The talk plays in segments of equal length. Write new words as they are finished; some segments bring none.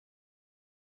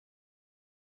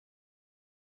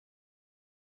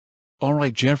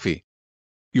Alright Jeffy.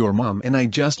 Your mom and I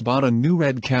just bought a new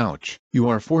red couch. You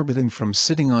are forbidden from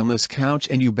sitting on this couch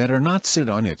and you better not sit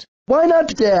on it. Why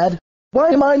not, Dad? Why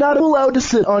am I not allowed to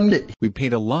sit on it? We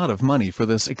paid a lot of money for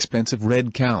this expensive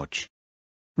red couch.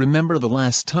 Remember the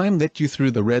last time that you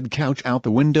threw the red couch out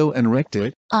the window and wrecked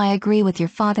it? I agree with your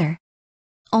father.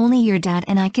 Only your dad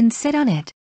and I can sit on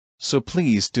it. So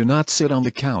please do not sit on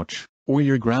the couch, or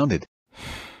you're grounded.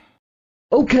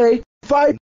 Okay,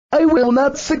 fine. I will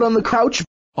not sit on the couch.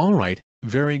 Alright,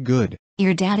 very good.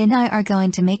 Your dad and I are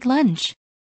going to make lunch.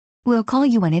 We'll call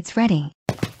you when it's ready.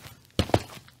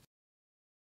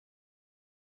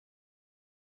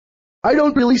 I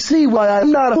don't really see why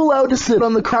I'm not allowed to sit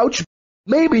on the couch.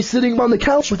 Maybe sitting on the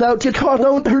couch without get caught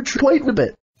don't hurt quite a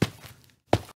bit.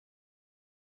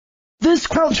 This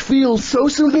couch feels so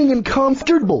soothing and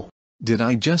comfortable. Did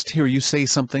I just hear you say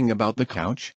something about the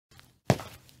couch?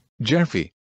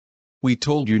 Jeffy. We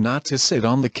told you not to sit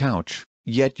on the couch,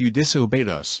 yet you disobeyed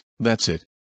us. That's it.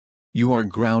 You are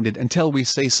grounded until we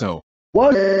say so.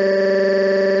 What?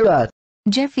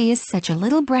 Jeffy is such a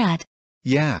little brat.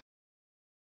 Yeah,